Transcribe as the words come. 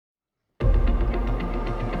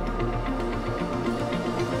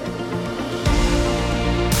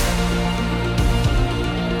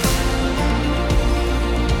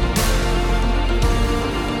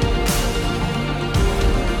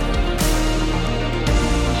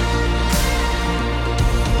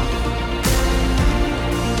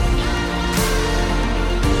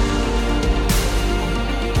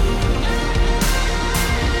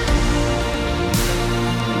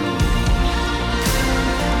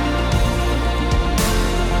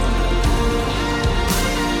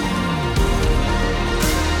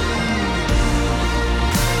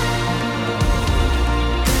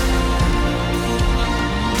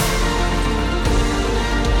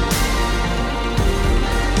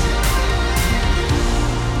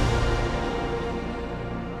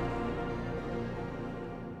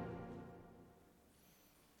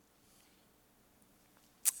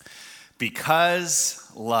Because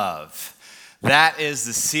love. That is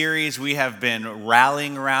the series we have been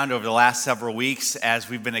rallying around over the last several weeks as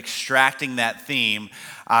we've been extracting that theme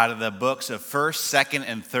out of the books of 1st, 2nd,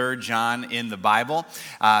 and 3rd John in the Bible.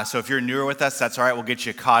 So if you're newer with us, that's all right. We'll get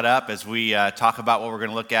you caught up as we talk about what we're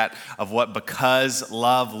going to look at of what because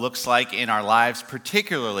love looks like in our lives,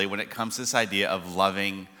 particularly when it comes to this idea of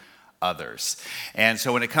loving others. And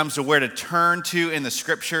so when it comes to where to turn to in the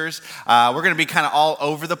scriptures, we're going to be kind of all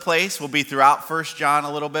over the place. We'll be throughout 1st John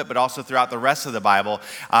a little bit, but also throughout the rest of the Bible.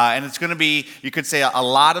 And it's going to be, you could say, a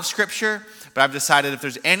lot of scripture, but I've decided if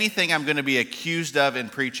there's anything I'm going to be accused of in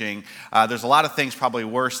preaching, there's a lot of things probably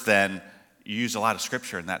worse than you use a lot of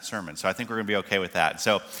scripture in that sermon. So I think we're going to be okay with that.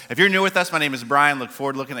 So if you're new with us, my name is Brian. Look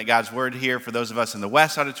forward to looking at God's word here for those of us in the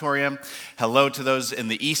West Auditorium. Hello to those in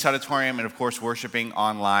the East Auditorium, and of course, worshiping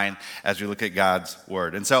online as we look at God's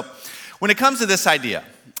word. And so when it comes to this idea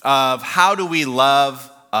of how do we love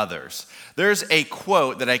others, there's a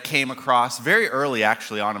quote that I came across very early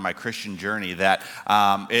actually on in my Christian journey that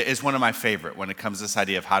is one of my favorite when it comes to this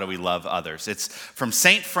idea of how do we love others. It's from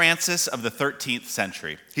St. Francis of the 13th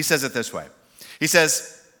century. He says it this way. He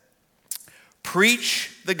says,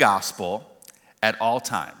 "Preach the gospel at all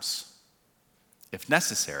times. If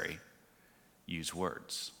necessary, use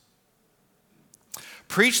words."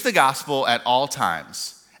 Preach the gospel at all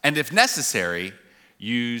times, and if necessary,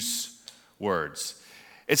 use words.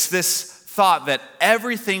 It's this thought that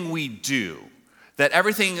everything we do, that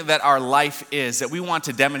everything that our life is, that we want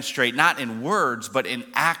to demonstrate not in words, but in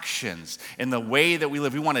actions, in the way that we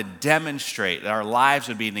live. We want to demonstrate that our lives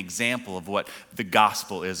would be an example of what the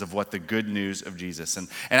gospel is, of what the good news of Jesus. And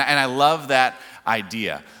I love that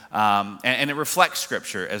idea. And it reflects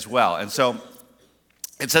scripture as well. And so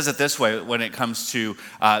it says it this way when it comes to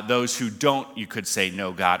those who don't, you could say,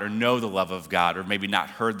 know God or know the love of God or maybe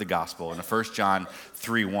not heard the gospel in 1 John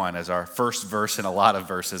 3:1 as our first verse in a lot of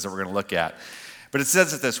verses that we're going to look at. But it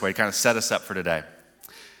says it this way, kind of set us up for today.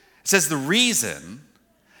 It says the reason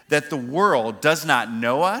that the world does not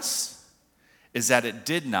know us is that it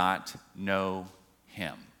did not know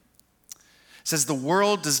him. It says the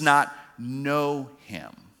world does not know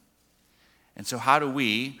him. And so how do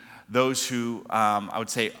we, those who I would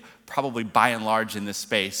say probably by and large in this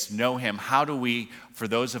space know him, how do we, for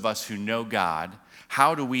those of us who know God,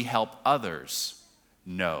 how do we help others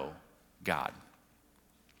know God?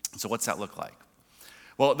 So what's that look like?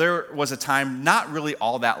 Well, there was a time not really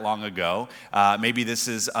all that long ago, maybe this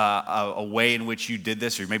is a way in which you did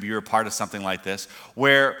this, or maybe you were a part of something like this,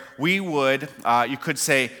 where we would, you could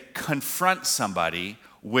say, confront somebody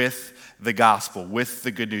with the gospel, with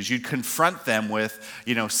the good news. You'd confront them with,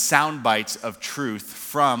 sound bites of truth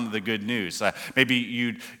from the good news. Maybe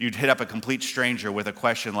you'd hit up a complete stranger with a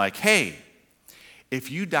question like, "Hey,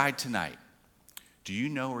 if you died tonight, do you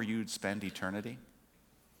know where you'd spend eternity?"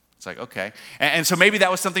 It's like, okay. And so maybe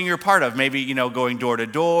that was something you're a part of. Maybe, going door to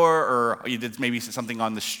door, or you did maybe something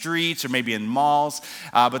on the streets or maybe in malls.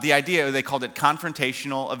 But the idea, they called it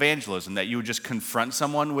confrontational evangelism, that you would just confront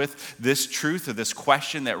someone with this truth or this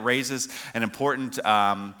question that raises an important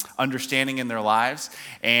understanding in their lives.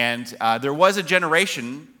 And there was a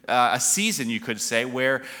generation, a season, you could say,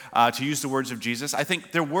 where, to use the words of Jesus, I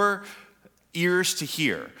think there were ears to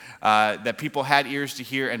hear, that people had ears to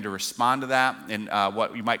hear and to respond to that in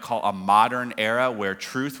what you might call a modern era where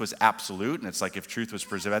truth was absolute. And it's like if truth was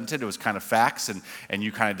presented, it was kind of facts, and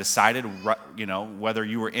you kind of decided, whether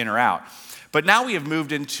you were in or out. But now we have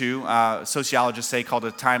moved into, sociologists say, called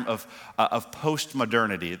a time of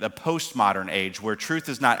postmodernity, the postmodern age, where truth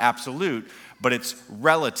is not absolute, but it's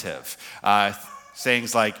relative.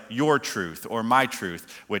 Sayings like your truth or my truth,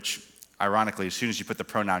 which ironically, as soon as you put the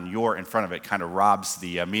pronoun your in front of it, kind of robs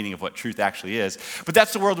the meaning of what truth actually is. But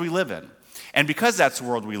that's the world we live in. And because that's the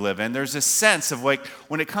world we live in, there's this sense of like,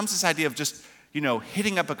 when it comes to this idea of just,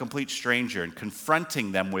 hitting up a complete stranger and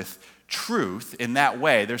confronting them with truth in that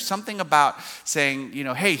way, there's something about saying,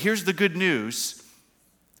 hey, here's the good news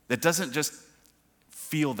that doesn't just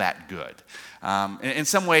feel that good. In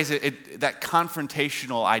some ways, that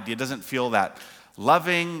confrontational idea doesn't feel that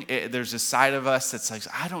loving. There's a side of us that's like,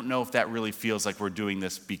 I don't know if that really feels like we're doing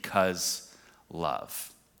this because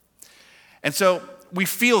love. And so we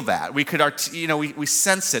feel that. We could, we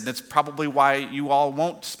sense it, and it's probably why you all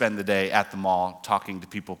won't spend the day at the mall talking to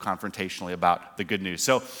people confrontationally about the good news.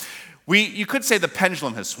 So you could say the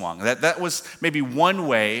pendulum has swung. That was maybe one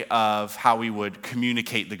way of how we would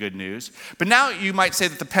communicate the good news. But now you might say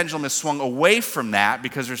that the pendulum has swung away from that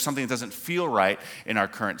because there's something that doesn't feel right in our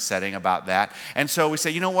current setting about that. And so we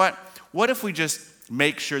say, you know what? What if we just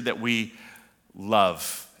make sure that we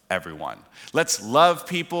love everyone. Let's love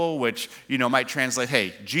people, which, might translate,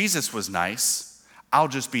 hey, Jesus was nice. I'll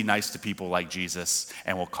just be nice to people like Jesus,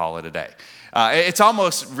 and we'll call it a day. It's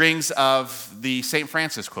almost rings of the St.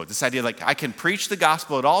 Francis quote, this idea like I can preach the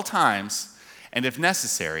gospel at all times, and if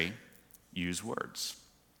necessary, use words.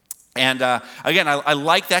 And again, I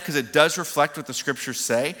like that because it does reflect what the scriptures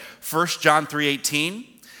say. 1 John 3:18,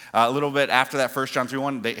 a little bit after that 1 John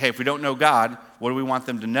 3:1, hey, if we don't know God, what do we want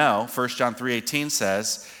them to know? 1 John 3:18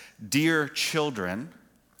 says, "Dear children,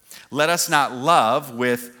 let us not love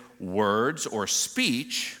with words or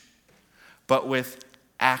speech, but with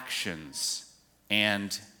actions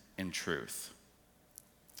and in truth."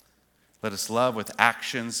 Let us love with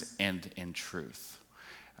actions and in truth.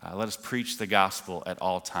 Let us preach the gospel at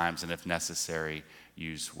all times, and if necessary,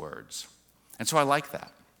 use words. And so I like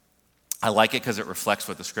that. I like it because it reflects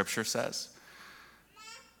what the scripture says.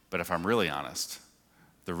 But if I'm really honest,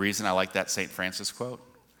 the reason I like that St. Francis quote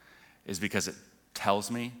is because it tells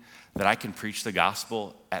me that I can preach the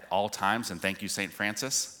gospel at all times, and thank you, St.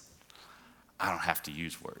 Francis, I don't have to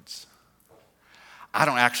use words. I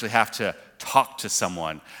don't actually have to talk to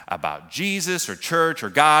someone about Jesus or church or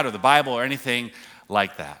God or the Bible or anything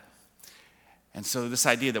like that. And so this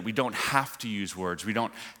idea that we don't have to use words, we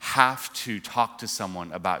don't have to talk to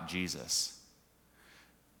someone about Jesus.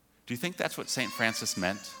 Do you think that's what St. Francis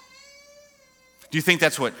meant? Do you think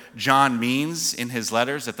that's what John means in his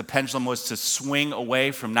letters, that the pendulum was to swing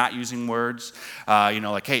away from not using words?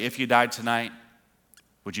 Like, hey, if you died tonight,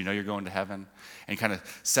 would you know you're going to heaven? And kind of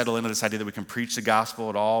settle into this idea that we can preach the gospel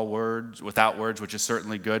at all words, without words, which is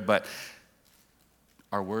certainly good, but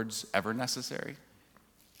are words ever necessary?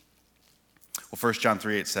 Well, 1 John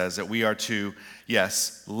 3:8 says that we are to,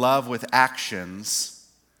 yes, love with actions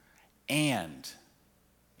and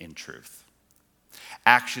in truth.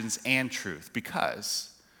 Actions and truth, because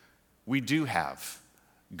we do have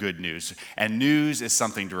good news. And news is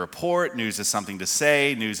something to report, news is something to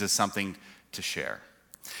say, news is something to share.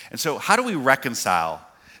 And so how do we reconcile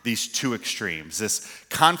these two extremes? This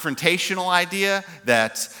confrontational idea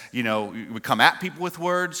that, we come at people with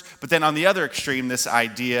words, but then on the other extreme, this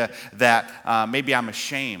idea that maybe I'm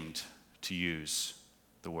ashamed to use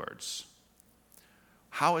the words.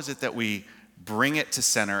 How is it that we bring it to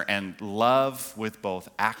center and love with both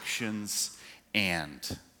actions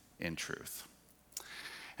and in truth?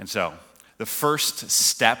 And so the first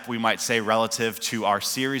step, we might say, relative to our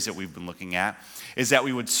series that we've been looking at, is that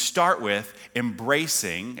we would start with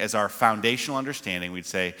embracing, as our foundational understanding, we'd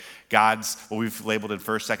say God's, what we've labeled in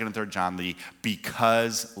 1st, 2nd, and 3rd John, the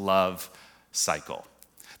because love cycle.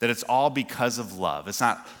 That it's all because of love. It's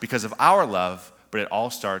not because of our love, but it all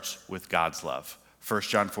starts with God's love. 1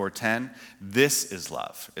 John 4:10, this is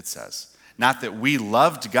love, it says. Not that we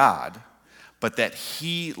loved God, but that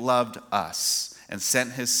he loved us and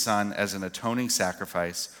sent his son as an atoning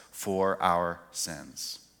sacrifice for our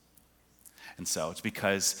sins. And so it's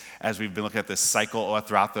because as we've been looking at this cycle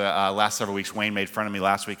throughout the last several weeks, Wayne made fun of me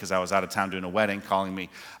last week because I was out of town doing a wedding, calling me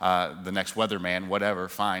the next weatherman, whatever,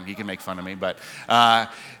 fine, he can make fun of me, but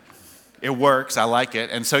it works, I like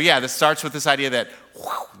it. And so this starts with this idea that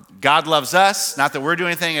God loves us, not that we're doing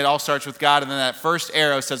anything, it all starts with God. And then that first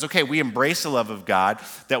arrow says, okay, we embrace the love of God,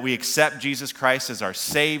 that we accept Jesus Christ as our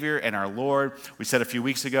Savior and our Lord. We said a few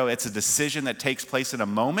weeks ago, it's a decision that takes place in a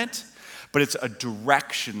moment, but it's a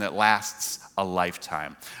direction that lasts a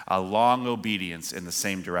lifetime. A long obedience in the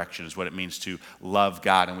same direction is what it means to love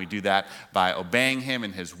God. And we do that by obeying him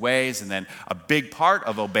in his ways. And then a big part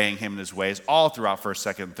of obeying him in his ways, all throughout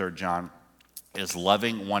 1st, 2nd, and 3rd John, is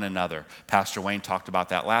loving one another. Pastor Wayne talked about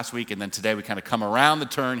that last week. And then today we kind of come around the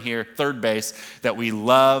turn here, third base, that we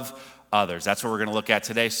love others. That's what we're going to look at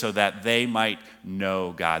today, so that they might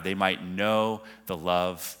know God. They might know the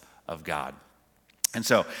love of God. And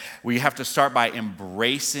so we have to start by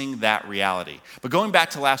embracing that reality. But going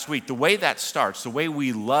back to last week, the way that starts, the way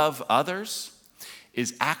we love others,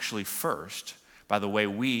 is actually first by the way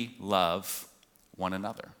we love one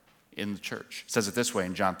another in the church. It says it this way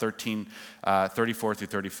in John 13, 34 through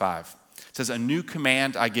 35. It says, "A new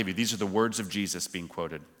command I give you." These are the words of Jesus being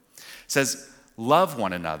quoted. It says, "Love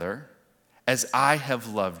one another as I have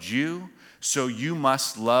loved you, so you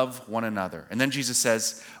must love one another." And then Jesus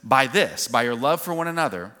says, by your love for one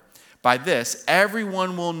another, by this,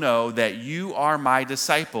 everyone will know that you are my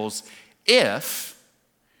disciples if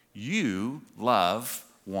you love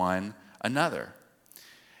one another.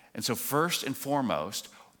 And so first and foremost,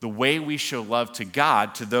 the way we show love to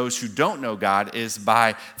God, to those who don't know God, is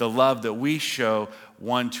by the love that we show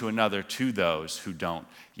one to another to those who don't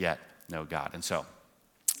yet know God. And so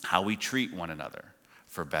how we treat one another,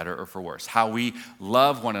 for better or for worse, how we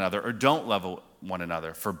love one another or don't love one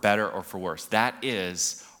another, for better or for worse. That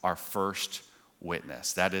is our first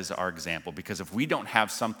witness. That is our example. Because if we don't have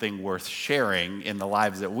something worth sharing in the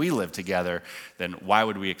lives that we live together, then why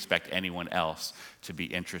would we expect anyone else to be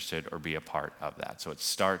interested or be a part of that? So it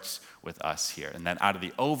starts with us here. And then out of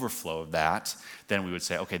the overflow of that, then we would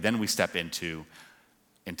say, okay, then we step into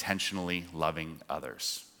intentionally loving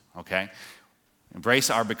others. Okay? Embrace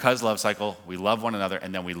our because love cycle. We love one another,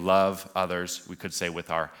 and then we love others, we could say, with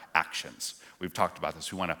our actions. We've talked about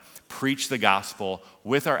this. We want to preach the gospel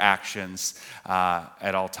with our actions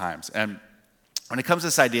at all times. And when it comes to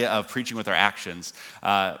this idea of preaching with our actions,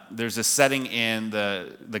 there's this setting in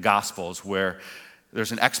the Gospels where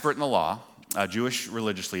there's an expert in the law, a Jewish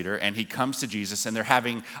religious leader, and he comes to Jesus, and they're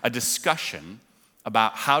having a discussion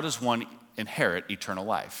about how does one inherit eternal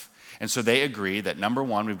life. And so they agree that number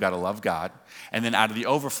one, we've got to love God. And then out of the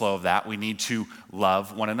overflow of that, we need to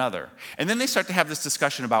love one another. And then they start to have this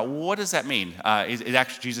discussion about, well, what does that mean?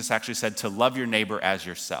 Jesus actually said to love your neighbor as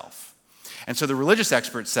yourself. And so the religious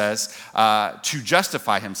expert says, to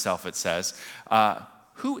justify himself, it says,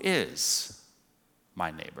 who is my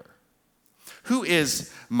neighbor? Who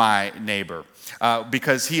is my neighbor?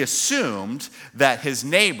 Because he assumed that his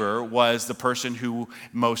neighbor was the person who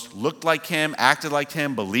most looked like him, acted like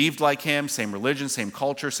him, believed like him, same religion, same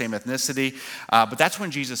culture, same ethnicity. But that's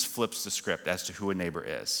when Jesus flips the script as to who a neighbor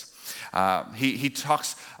is. He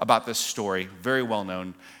talks about this story, very well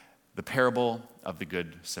known, the parable of the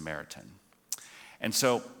Good Samaritan. And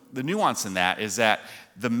so the nuance in that is that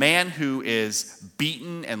the man who is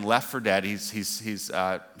beaten and left for dead, he's hit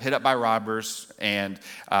up by robbers, and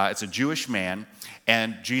it's a Jewish man.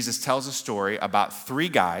 And Jesus tells a story about three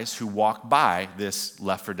guys who walk by this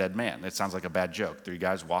left for dead man. It sounds like a bad joke. Three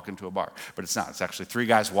guys walk into a bar, but it's not. It's actually three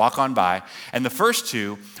guys walk on by. And the first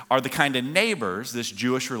two are the kind of neighbors this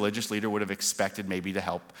Jewish religious leader would have expected maybe to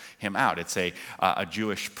help him out. It's a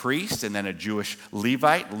Jewish priest and then a Jewish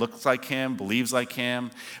Levite, looks like him, believes like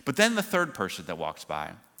him. But then the third person that walks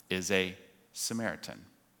by is a Samaritan.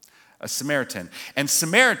 A Samaritan. And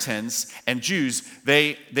Samaritans and Jews,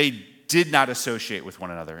 they did not associate with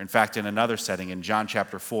one another. In fact, in another setting, in John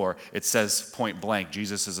chapter 4, it says point blank,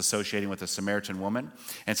 Jesus is associating with a Samaritan woman,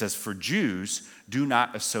 and it says, for Jews, do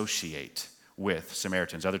not associate with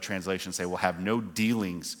Samaritans. Other translations say, will have no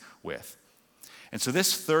dealings with. And so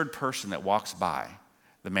this third person that walks by,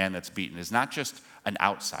 the man that's beaten, is not just an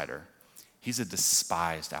outsider. He's a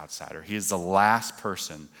despised outsider. He is the last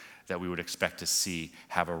person that we would expect to see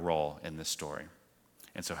have a role in this story.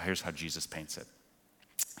 And so here's how Jesus paints it.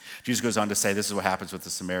 Jesus goes on to say, this is what happens with the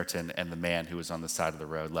Samaritan and the man who was on the side of the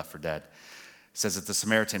road, left for dead. It says that the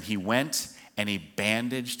Samaritan, he went and he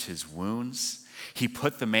bandaged his wounds. He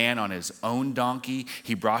put the man on his own donkey.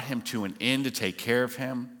 He brought him to an inn to take care of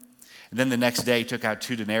him. And then the next day he took out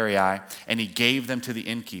 2 denarii and he gave them to the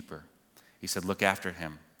innkeeper. He said, look after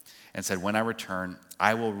him. And said, when I return,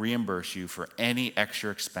 I will reimburse you for any extra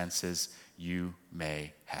expenses you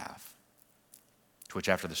may have. To which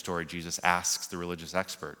after the story, Jesus asks the religious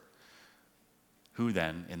expert, who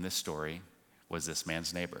then in this story was this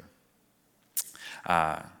man's neighbor?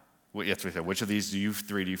 Which of these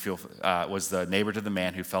three do you feel was the neighbor to the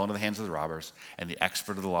man who fell into the hands of the robbers? And the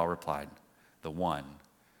expert of the law replied, the one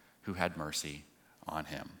who had mercy on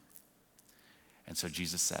him. And so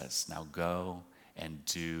Jesus says, now go and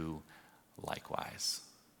do likewise.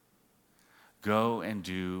 Go and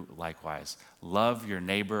do likewise. Love your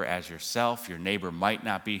neighbor as yourself. Your neighbor might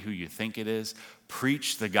not be who you think it is.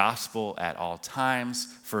 Preach the gospel at all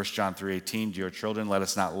times. 1 John 3:18, dear children, let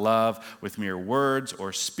us not love with mere words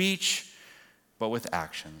or speech, but with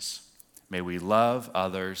actions. May we love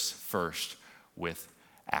others first with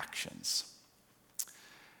actions.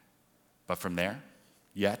 But from there,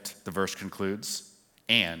 yet, the verse concludes,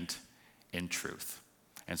 and in truth.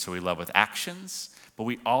 And so we love with actions, but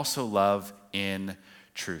we also love in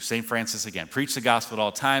truth. St. Francis again, preach the gospel at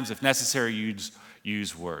all times. If necessary,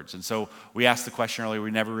 use words. And so we asked the question earlier,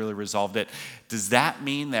 we never really resolved it. Does that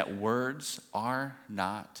mean that words are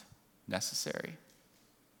not necessary?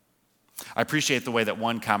 I appreciate the way that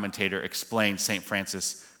one commentator explained St.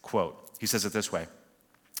 Francis' quote. He says it this way.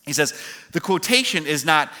 He says, the quotation is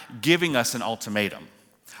not giving us an ultimatum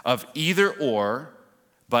of either or,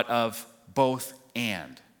 but of both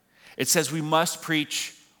and. It says we must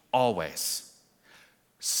preach always.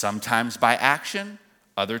 Sometimes by action,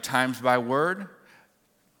 other times by word,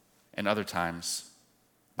 and other times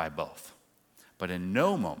by both. But in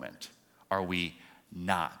no moment are we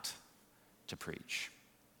not to preach.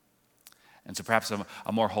 And so perhaps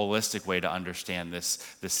a more holistic way to understand this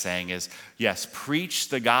saying is, yes, preach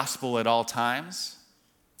the gospel at all times,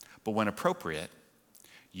 but when appropriate,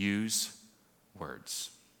 use words,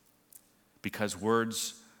 because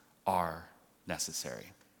words are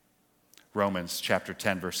necessary. Romans chapter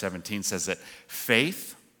 10, verse 17 says that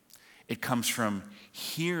faith, it comes from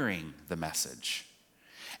hearing the message.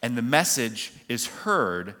 And the message is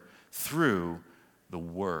heard through the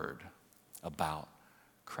word about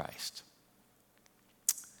Christ.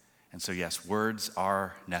 And so, yes, words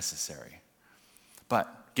are necessary.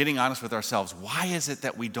 But getting honest with ourselves, why is it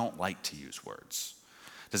that we don't like to use words?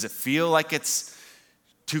 Does it feel like it's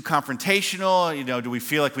too confrontational? Do we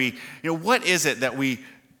feel like what is it that we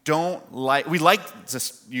don't like? We like to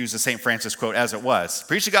use the St. Francis quote as it was.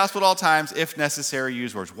 Preach the gospel at all times, if necessary,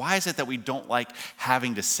 use words. Why is it that we don't like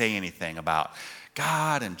having to say anything about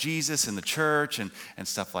God and Jesus and the church and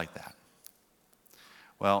stuff like that?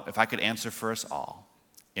 Well, if I could answer for us all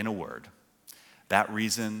in a word, that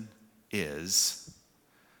reason is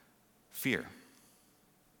fear.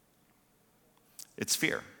 It's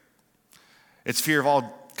fear. It's fear of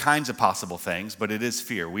all kinds of possible things, but it is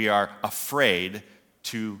fear. We are afraid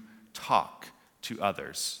to talk to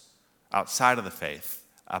others outside of the faith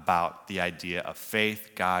about the idea of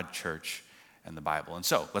faith, God, church, and the Bible. And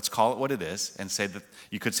so let's call it what it is and say that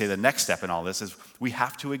you could say the next step in all this is we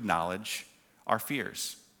have to acknowledge our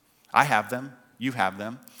fears. I have them. You have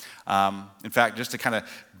them. In fact, just to kind of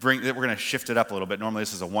we're going to shift it up a little bit. Normally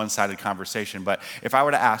this is a one-sided conversation, but if I were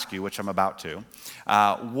to ask you, which I'm about to,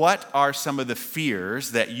 what are some of the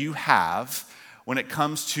fears that you have when it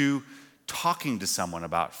comes to talking to someone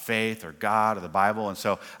about faith or God or the Bible? And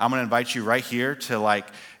so I'm going to invite you right here to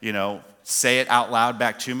say it out loud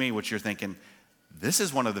back to me, what you're thinking. This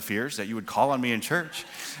is one of the fears that you would call on me in church.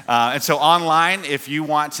 And so online, if you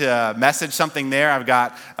want to message something there, I've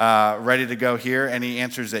got ready to go here, any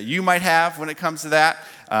answers that you might have when it comes to that.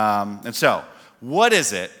 And so what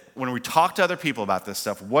is it, when we talk to other people about this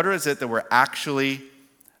stuff, what is it that we're actually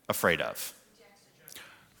afraid of?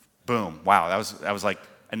 Boom. Wow, that was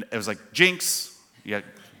like jinx. Yeah.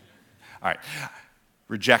 All right.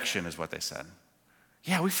 Rejection is what they said.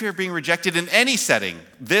 Yeah, we fear being rejected in any setting,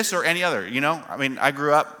 this or any other. I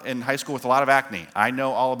grew up in high school with a lot of acne. I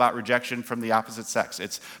know all about rejection from the opposite sex.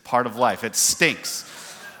 It's part of life. It stinks.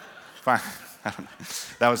 Fine.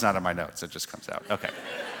 That was not in my notes. It just comes out. Okay.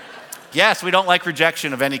 Yes, we don't like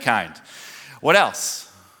rejection of any kind. What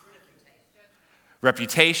else?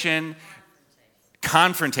 Reputation.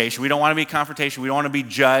 Confrontation. We don't want to be confrontation. We don't want to be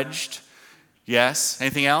judged. Yes.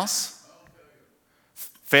 Anything else?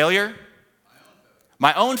 Failure?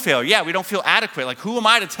 My own failure. Yeah, we don't feel adequate. Like, who am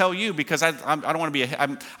I to tell you? Because I don't want to be,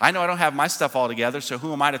 I know I don't have my stuff all together, so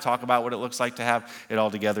who am I to talk about what it looks like to have it all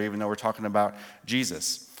together, even though we're talking about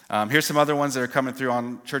Jesus? Here's some other ones that are coming through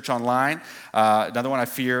on Church Online. Another one, I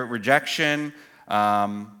fear rejection.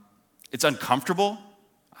 It's uncomfortable.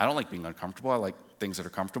 I don't like being uncomfortable. I like things that are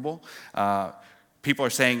comfortable. People are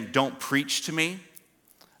saying, don't preach to me.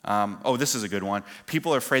 This is a good one.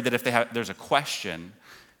 People are afraid that if there's a question,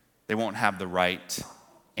 they won't have the right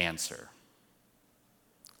answer.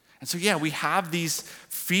 And so, yeah, we have these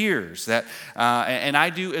fears that, and I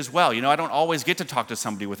do as well. I don't always get to talk to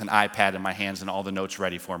somebody with an iPad in my hands and all the notes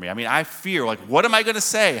ready for me. I fear, what am I going to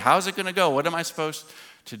say? How's it going to go? What am I supposed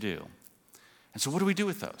to do? And so what do we do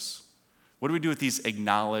with those? What do we do with these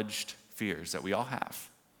acknowledged fears that we all have?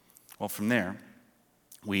 Well, from there,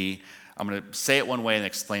 I'm going to say it one way and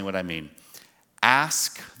explain what I mean.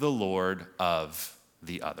 Ask the Lord of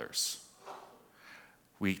the others.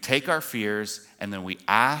 We take our fears and then we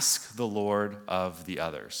ask the Lord of the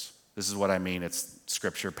others. This is what I mean. It's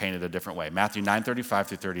scripture painted a different way. Matthew 9:35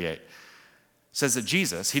 through 38 says that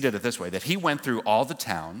Jesus, he did it this way, that he went through all the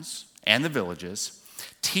towns and the villages,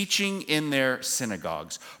 teaching in their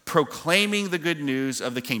synagogues, proclaiming the good news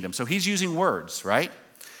of the kingdom. So he's using words, right?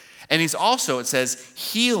 And he's also, it says,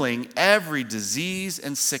 healing every disease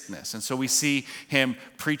and sickness. And so we see him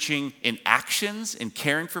preaching in actions and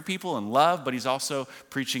caring for people and love, but he's also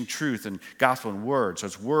preaching truth and gospel and word. So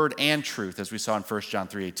it's word and truth, as we saw in 1 John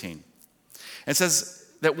 3:18. It says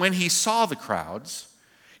that when he saw the crowds,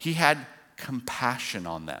 he had compassion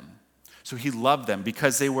on them. So he loved them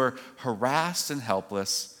because they were harassed and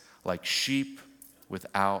helpless like sheep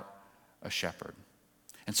without a shepherd.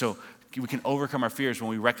 And so we can overcome our fears when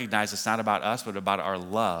we recognize it's not about us, but about our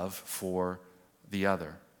love for the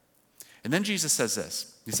other. And then Jesus says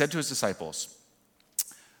this. He said to his disciples,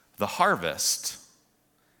 the harvest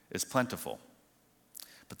is plentiful,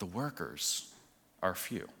 but the workers are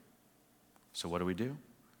few. So what do?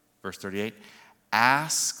 Verse 38,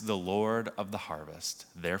 ask the Lord of the harvest,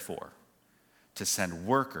 therefore, to send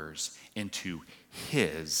workers into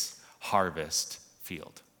his harvest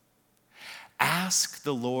field. Ask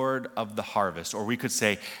the Lord of the harvest, or we could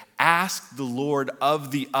say, ask the Lord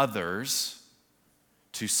of the others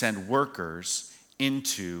to send workers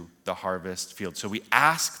into the harvest field. So we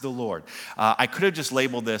ask the Lord. I could have just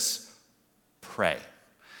labeled this pray.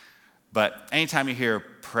 But anytime you hear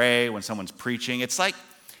pray when someone's preaching, it's like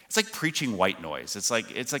preaching white noise. It's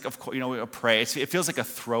like of course, a pray. It feels like a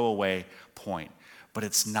throwaway point, but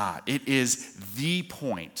it's not. It is the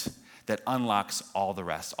point that unlocks all the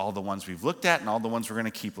rest, all the ones we've looked at and all the ones we're going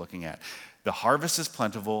to keep looking at. The harvest is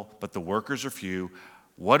plentiful, but the workers are few.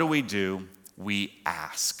 What do? We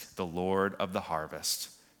ask the Lord of the harvest.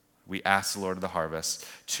 We ask the Lord of the harvest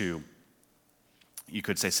to, you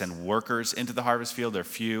could say, send workers into the harvest field. They're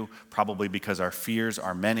few, probably because our fears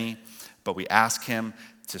are many, but we ask him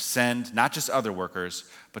to send not just other workers,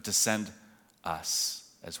 but to send us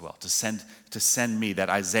as well, to send me.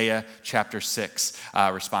 That Isaiah chapter 6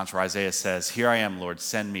 response where Isaiah says, "Here I am, Lord,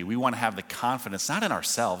 send me." We want to have the confidence, not in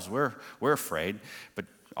ourselves, we're afraid, but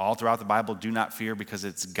all throughout the Bible, do not fear, because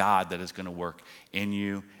it's God that is going to work in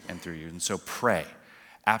you and through you. And so pray.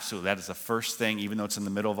 Absolutely, that is the first thing, even though it's in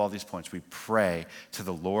the middle of all these points. We pray to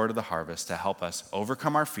the Lord of the harvest to help us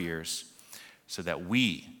overcome our fears so that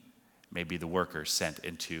we may be the workers sent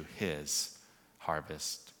into his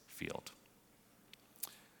harvest field.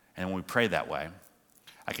 And when we pray that way,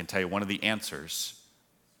 I can tell you one of the answers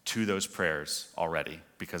to those prayers already,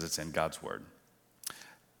 because it's in God's word.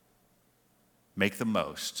 Make the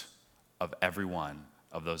most of every one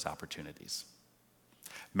of those opportunities.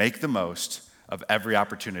 Make the most of every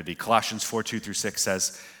opportunity. Colossians 4:2-6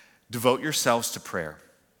 says, "Devote yourselves to prayer,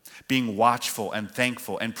 being watchful and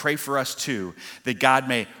thankful, and pray for us too, that God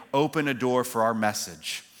may open a door for our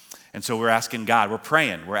message." And so we're asking God, we're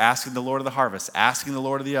praying, we're asking the Lord of the harvest, asking the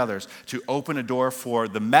Lord of the others to open a door for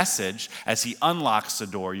the message as he unlocks the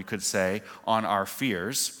door, you could say, on our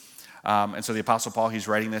fears. And so the Apostle Paul, he's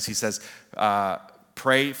writing this, he says,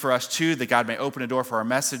 pray for us too, that God may open a door for our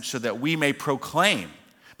message so that we may proclaim,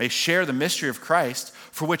 may share the mystery of Christ,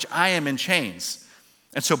 for which I am in chains.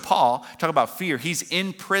 And so Paul, talk about fear, he's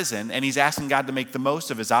in prison and he's asking God to make the most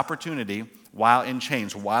of his opportunity while in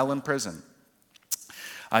chains, while in prison.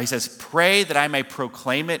 He says, pray that I may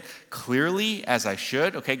proclaim it clearly as I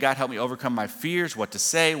should. Okay, God, help me overcome my fears, what to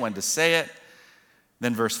say, when to say it.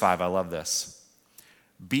 Then verse 5, I love this.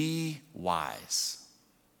 Be wise.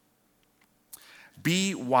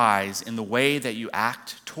 Be wise in the way that you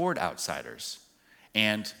act toward outsiders.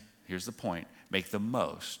 And here's the point, make the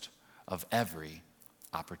most of every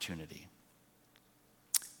opportunity.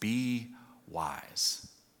 Be wise.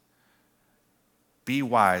 Be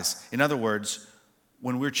wise. In other words,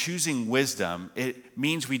 when we're choosing wisdom, it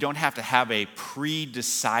means we don't have to have a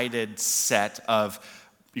pre-decided set of,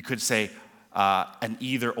 you could say, an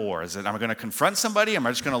either or. Is it, am I going to confront somebody? Am I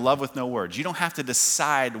just going to love with no words? You don't have to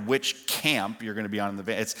decide which camp you're going to be on in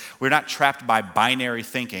the we're not trapped by binary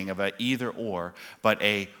thinking of an either or, but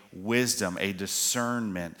a wisdom, a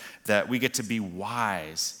discernment that we get to be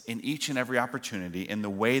wise in each and every opportunity in the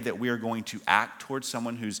way that we are going to act towards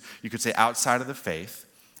someone who's, you could say, outside of the faith.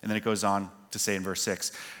 And then it goes on to say in verse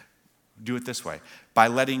 6, do it this way, by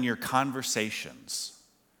letting your conversations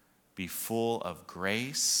be full of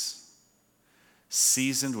grace,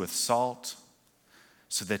 seasoned with salt,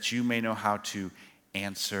 so that you may know how to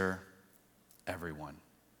answer everyone.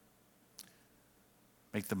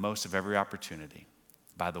 Make the most of every opportunity.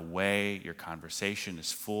 By the way, your conversation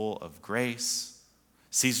is full of grace,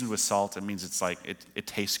 seasoned with salt. It means it's like it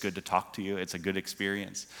tastes good to talk to you. It's a good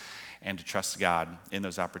experience. And to trust God in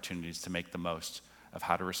those opportunities to make the most of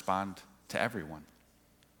how to respond to everyone.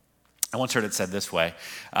 I once heard it said this way,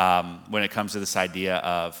 when it comes to this idea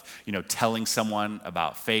of, telling someone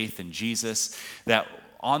about faith in Jesus, that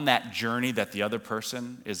on that journey that the other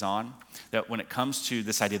person is on, that when it comes to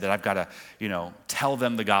this idea that I've got to, tell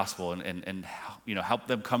them the gospel and help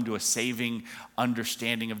them come to a saving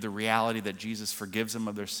understanding of the reality that Jesus forgives them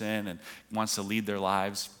of their sin and wants to lead their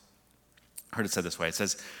lives. I heard it said this way. It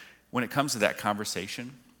says, when it comes to that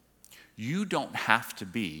conversation, you don't have to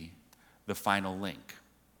be the final link.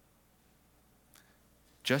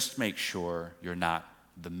 Just make sure you're not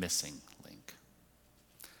the missing link.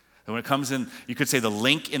 And when it comes in, you could say the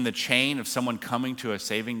link in the chain of someone coming to a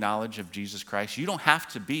saving knowledge of Jesus Christ, you don't have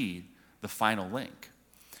to be the final link,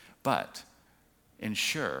 but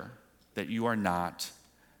ensure that you are not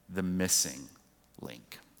the missing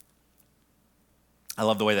link. I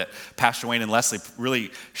love the way that Pastor Wayne and Leslie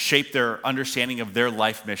really shape their understanding of their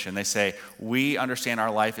life mission. They say, we understand our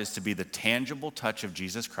life is to be the tangible touch of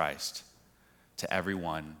Jesus Christ to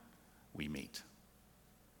everyone we meet.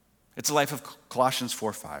 It's a life of Colossians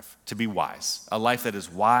 4:5, to be wise. A life that is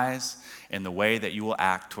wise in the way that you will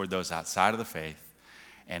act toward those outside of the faith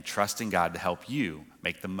and trusting God to help you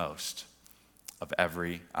make the most of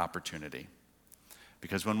every opportunity.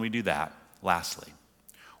 Because when we do that, lastly,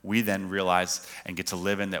 we then realize and get to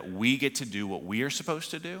live in that we get to do what we are supposed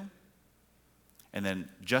to do. And then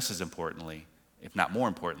just as importantly, if not more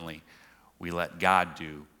importantly, we let God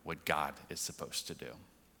do what God is supposed to do.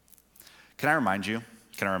 Can I remind you,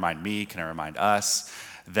 can I remind me, can I remind us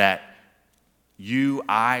that you,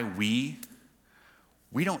 I, we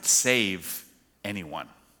don't save anyone.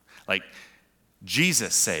 Like,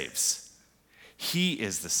 Jesus saves. He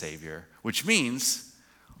is the Savior, which means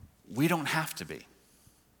we don't have to be.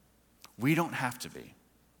 We don't have to be.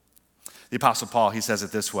 The Apostle Paul, he says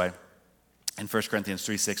it this way in 1 Corinthians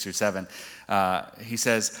 3:6-7. He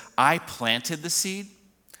says, I planted the seed.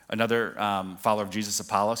 Another follower of Jesus,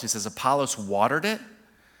 Apollos, he says, Apollos watered it,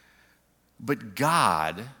 but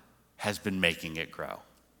God has been making it grow.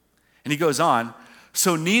 And he goes on,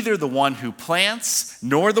 so neither the one who plants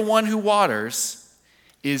nor the one who waters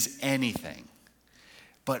is anything,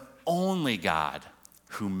 but only God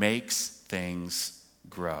who makes things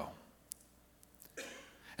grow.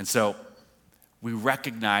 And so we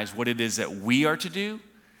recognize what it is that we are to do,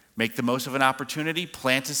 make the most of an opportunity,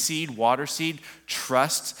 plant a seed, water seed,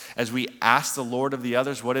 trust as we ask the Lord of the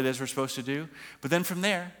others what it is we're supposed to do. But then from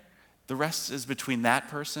there, the rest is between that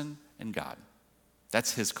person and God.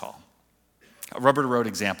 That's his call. A rubber to road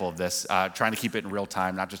example of this, trying to keep it in real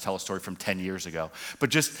time, not just tell a story from 10 years ago, but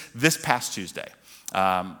just this past Tuesday.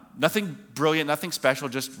 Nothing brilliant, nothing special,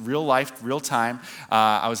 just real life, real time.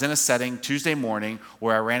 I was in a setting Tuesday morning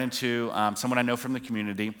where I ran into someone I know from the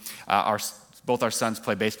community. Both our sons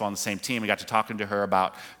play baseball on the same team. We got to talking to her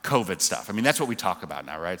about COVID stuff. I mean, that's what we talk about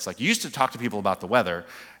now, right? It's like you used to talk to people about the weather,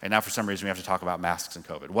 and now for some reason we have to talk about masks and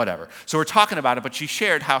COVID, whatever. So we're talking about it, but she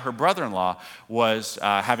shared how her brother-in-law was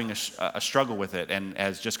having a struggle with it and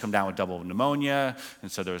has just come down with double pneumonia,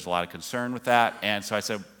 and so there was a lot of concern with that. And so I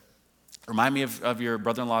said, remind me of your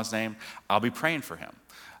brother-in-law's name. I'll be praying for him.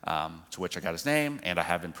 To which I got his name, and I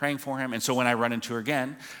have been praying for him. And so when I run into her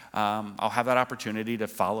again, I'll have that opportunity to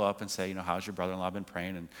follow up and say, how's your brother-in-law been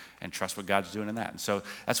praying, and trust what God's doing in that. And so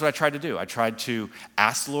that's what I tried to do. I tried to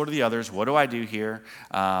ask the Lord of the others, what do I do here?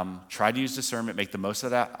 Try to use discernment, make the most of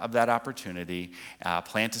that opportunity,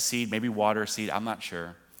 plant a seed, maybe water a seed, I'm not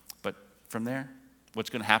sure. But from there, what's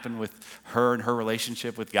going to happen with her and her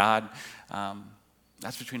relationship with God,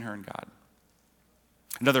 that's between her and God.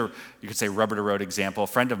 Another, you could say, rubber to road example, a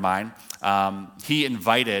friend of mine, he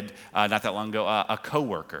invited, not that long ago, a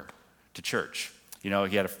coworker to church. He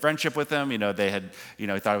had a friendship with him. They had, he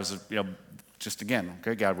thought it was, just again,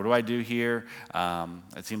 okay, God, what do I do here?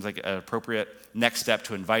 It seems like an appropriate next step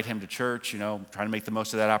to invite him to church, trying to make the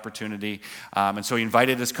most of that opportunity. And so he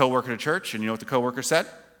invited his coworker to church, and you know what the coworker said?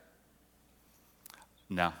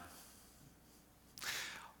 No.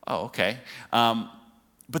 Oh, okay.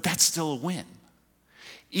 But that's still a win.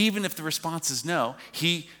 Even if the response is no,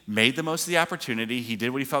 he made the most of the opportunity. He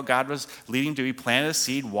did what he felt God was leading to. He planted a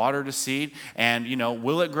seed, watered a seed, and,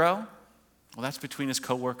 will it grow? Well, that's between his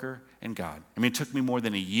coworker and God. I mean, it took me more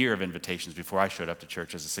than a year of invitations before I showed up to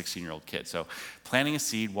church as a 16-year-old kid. So planting a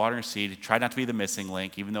seed, watering a seed, tried not to be the missing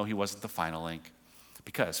link, even though he wasn't the final link.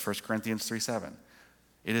 Because 1 Corinthians 3:7,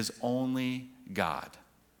 it is only God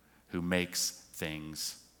who makes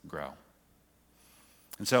things grow.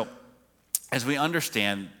 And so, as we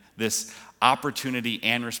understand this opportunity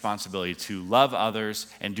and responsibility to love others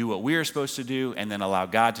and do what we are supposed to do and then allow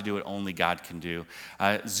God to do what only God can do,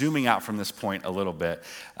 zooming out from this point a little bit,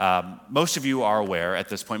 most of you are aware at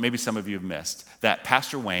this point, maybe some of you have missed, that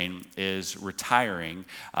Pastor Wayne is retiring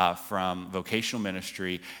from vocational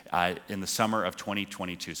ministry in the summer of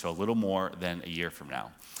 2022, so a little more than a year from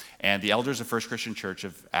now. And the elders of First Christian Church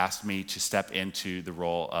have asked me to step into the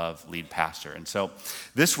role of lead pastor. And so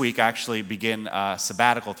this week I actually begin a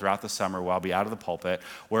sabbatical throughout the summer where I'll be out of the pulpit,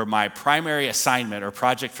 where my primary assignment or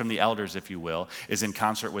project from the elders, if you will, is in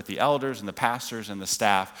concert with the elders and the pastors and the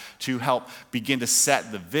staff to help begin to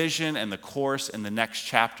set the vision and the course and the next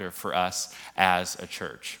chapter for us as a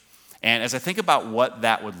church. And as I think about what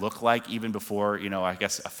that would look like even before, I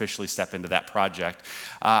guess officially step into that project,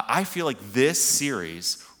 I feel like this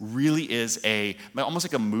series really is almost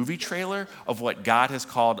like a movie trailer of what God has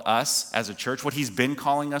called us as a church, what he's been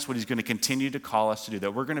calling us, what he's going to continue to call us to do,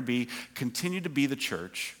 that we're going to continue to be the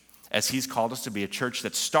church as he's called us to be, a church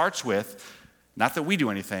that starts with, not that we do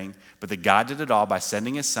anything, but that God did it all by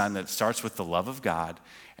sending his son, that starts with the love of God.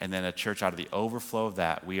 And then a church out of the overflow of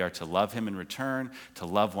that, we are to love him in return, to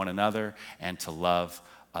love one another, and to love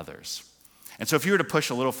others. And so if you were to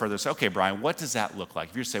push a little further, say, okay, Brian, what does that look like?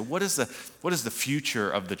 If you were to say, what does the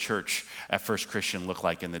future of the church at First Christian look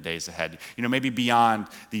like in the days ahead? Maybe beyond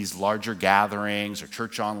these larger gatherings or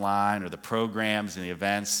church online or the programs and the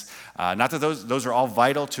events. Not that those are all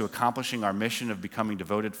vital to accomplishing our mission of becoming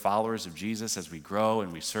devoted followers of Jesus as we grow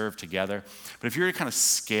and we serve together. But if you were to kind of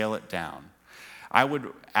scale it down, I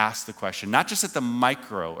would ask the question, not just at the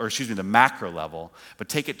macro level, but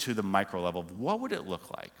take it to the micro level. What would it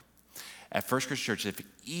look like at First Christian Church if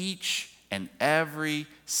each and every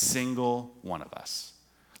single one of us,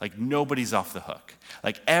 like nobody's off the hook,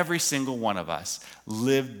 like every single one of us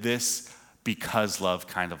lived this because love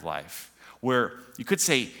kind of life, where you could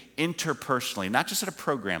say interpersonally, not just at a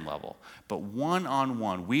program level, but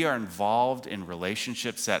one-on-one, we are involved in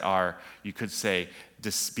relationships that are, you could say,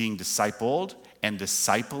 being discipled and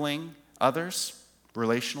discipling others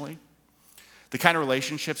relationally. The kind of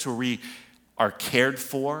relationships where we are cared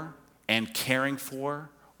for and caring for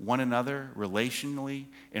one another relationally,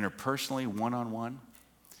 interpersonally, one-on-one.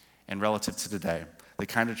 And relative to today, the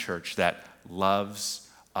kind of church that loves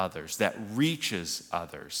others, that reaches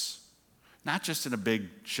others, not just in a big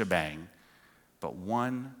shebang, but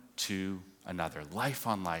one to another, life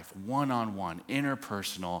on life, one-on-one,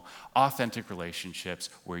 interpersonal, authentic relationships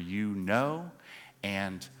where you know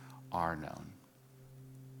and are known.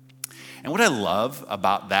 And what I love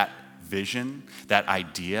about that vision, that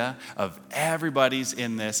idea of everybody's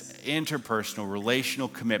in this interpersonal, relational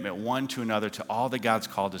commitment one to another to all that God's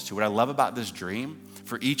called us to. What I love about this dream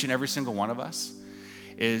for each and every single one of us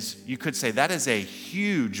is you could say that is a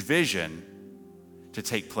huge vision to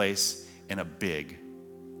take place in a big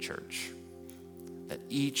church. That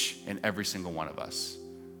each and every single one of us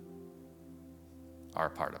are a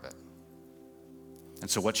part of it. And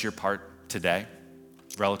so what's your part today?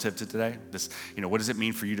 Relative to today, what does it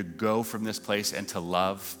mean for you to go from this place and to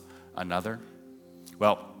love another?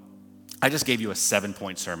 Well, I just gave you a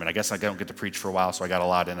 7-point sermon. I guess I don't get to preach for a while, so I got a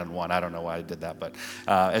lot in on one. I don't know why I did that, but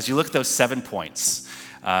as you look at those 7 points,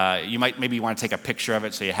 you might maybe want to take a picture of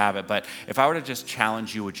it so you have it, but if I were to just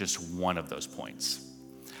challenge you with just one of those points,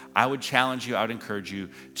 I would encourage you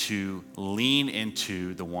to lean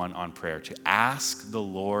into the one on prayer, to ask the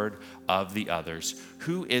Lord of the others,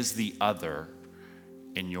 who is the other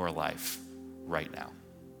in your life right now?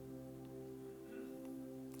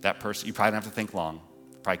 That person, you probably don't have to think long,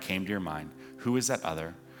 probably came to your mind. Who is that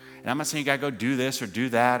other? And I'm not saying you gotta go do this or do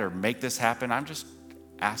that or make this happen. I'm just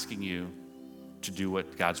asking you to do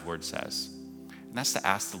what God's word says. And that's to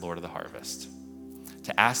ask the Lord of the harvest,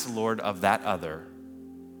 to ask the Lord of that other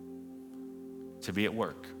to be at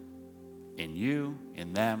work in you,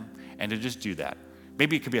 in them, and to just do that.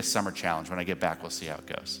 Maybe it could be a summer challenge. When I get back, we'll see how it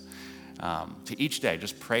goes. To each day,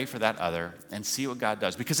 just pray for that other and see what God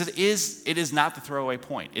does. Because it is not the throwaway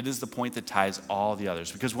point. It is the point that ties all the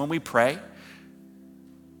others. Because when we pray,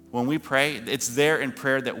 it's there in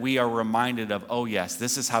prayer that we are reminded of, oh yes,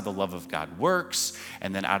 this is how the love of God works.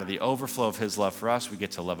 And then out of the overflow of his love for us, we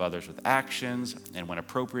get to love others with actions. And when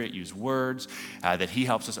appropriate, use words, that he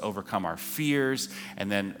helps us overcome our fears.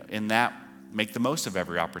 And then in that, make the most of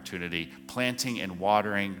every opportunity, planting and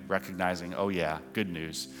watering, recognizing, oh yeah, good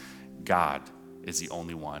news. God is the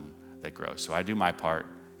only one that grows. So I do my part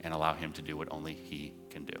and allow him to do what only he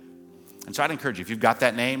can do. And so I'd encourage you, if you've got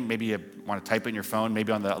that name, maybe you want to type it in your phone,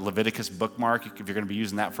 maybe on the Leviticus bookmark, if you're going to be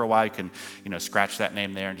using that for a while, you can scratch that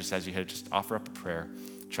name there, and just as you hit it, just offer up a prayer,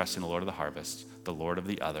 trusting the Lord of the harvest, the Lord of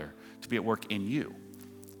the other, to be at work in you,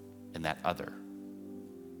 in that other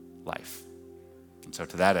life. And so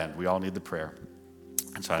to that end, we all need the prayer.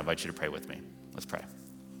 And so I invite you to pray with me. Let's pray.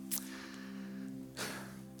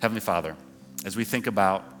 Heavenly Father, as we think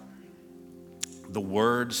about the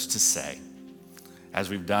words to say, as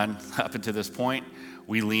we've done up until this point,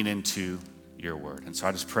 we lean into your word. And so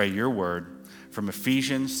I just pray your word from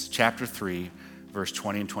Ephesians chapter 3, verse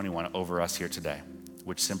 20 and 21 over us here today,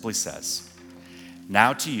 which simply says,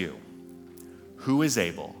 now to you, who is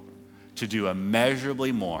able to do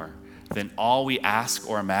immeasurably more than all we ask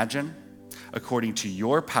or imagine, according to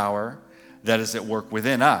your power that is at work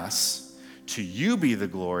within us, to you be the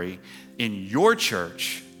glory in your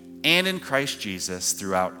church and in Christ Jesus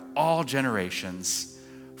throughout all generations,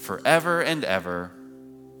 forever and ever.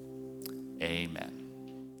 Amen.